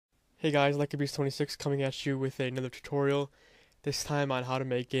Hey guys, LikeABeast26 coming at you with another tutorial, this time on how to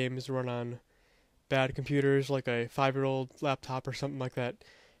make games run on bad computers like a 5-year-old laptop or something like that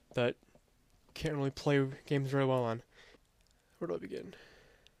that can't really play games very well on. Where do I begin?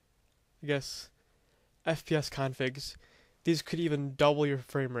 I guess FPS configs. These could even double your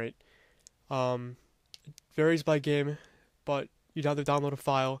frame rate. It varies by game, but you'd have to download a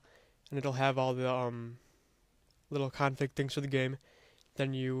file and it'll have all the little config things for the game.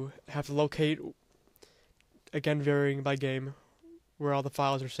 Then you have to locate, again varying by game, where all the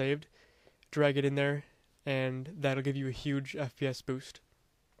files are saved, drag it in there, and that'll give you a huge FPS boost.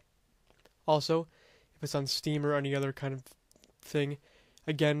 Also, if it's on Steam or any other kind of thing,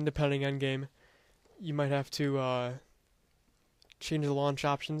 again, depending on game, you might have to change the launch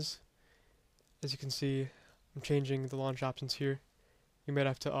options. As you can see, I'm changing the launch options here. You might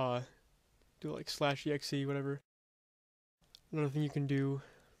have to do like /exe, whatever. Another thing you can do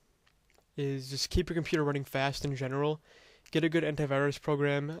is just keep your computer running fast in general. Get a good antivirus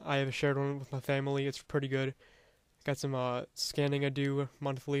program. I have a shared one with my family. It's pretty good. Got some scanning I do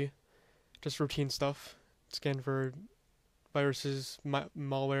monthly, just routine stuff. Scan for viruses,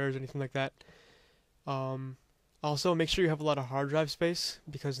 malwares, anything like that. Also, make sure you have a lot of hard drive space,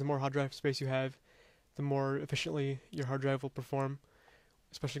 because the more hard drive space you have, the more efficiently your hard drive will perform,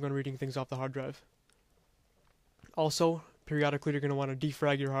 especially when reading things off the hard drive. Also, periodically you're going to want to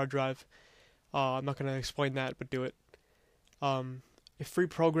defrag your hard drive. I'm not going to explain that, but do it. A free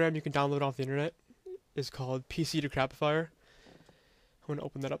program you can download off the internet is called PC Decrapifier. I'm going to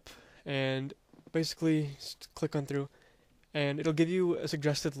open that up, and basically just click on through, and it'll give you a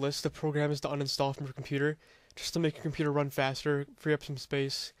suggested list of programs to uninstall from your computer, just to make your computer run faster, free up some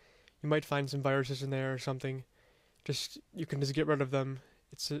space. You might find some viruses in there or something. You can just get rid of them.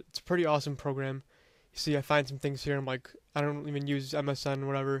 It's a pretty awesome program. You see, I find some things here, I'm like, I don't even use MSN,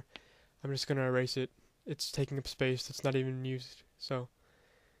 whatever. I'm just gonna erase it. It's taking up space that's not even used. So,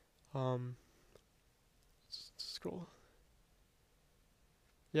 scroll.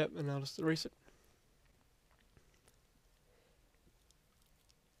 Yep, and I'll just erase it.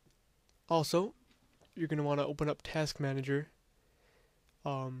 Also, you're gonna want to open up Task Manager.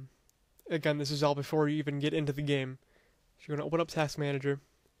 Again, this is all before you even get into the game. So you're gonna open up Task Manager.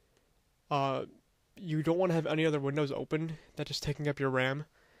 You don't want to have any other windows open. That's just taking up your RAM.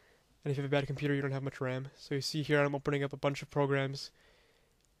 And if you have a bad computer, you don't have much RAM. So you see here, I'm opening up a bunch of programs.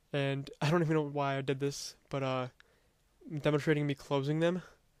 And I don't even know why I did this, but I'm demonstrating me closing them.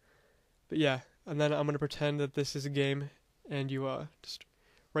 But yeah, and then I'm going to pretend that this is a game, and you just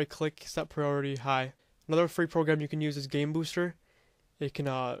right click, set priority high. Another free program you can use is Game Booster. It can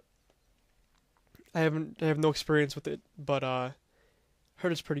I have no experience with it, but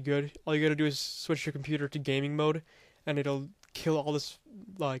heard it's pretty good. All you gotta do is switch your computer to gaming mode, and it'll kill all this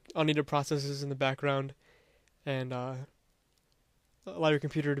like unneeded processes in the background, and allow your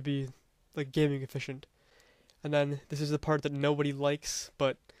computer to be like gaming efficient. And then this is the part that nobody likes,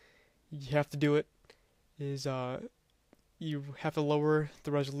 but you have to do it. Is you have to lower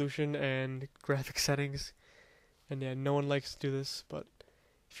the resolution and graphic settings, and yeah, no one likes to do this, but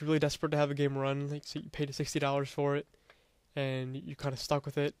if you're really desperate to have a game run, like so you paid $60 for it, and you're kind of stuck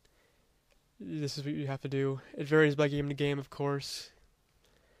with it, this is what you have to do. It varies by game to game, of course.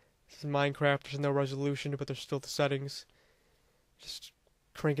 This is Minecraft, there's no resolution, but there's still the settings. Just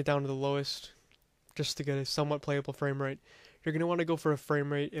crank it down to the lowest, just to get a somewhat playable frame rate. You're going to want to go for a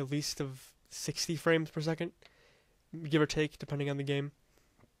frame rate at least of 60 frames per second, give or take, depending on the game.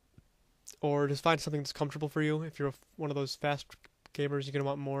 Or just find something that's comfortable for you. If you're one of those fast gamers, you're going to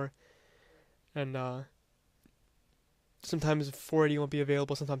want more. And sometimes 480 won't be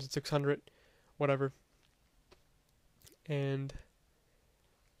available, sometimes it's 600, whatever. And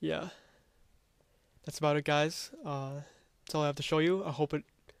yeah, that's about it, guys. That's all I have to show you. I hope it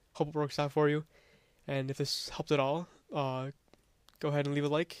works out for you. And if this helped at all, go ahead and leave a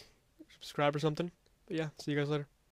like, subscribe or something. But yeah, see you guys later.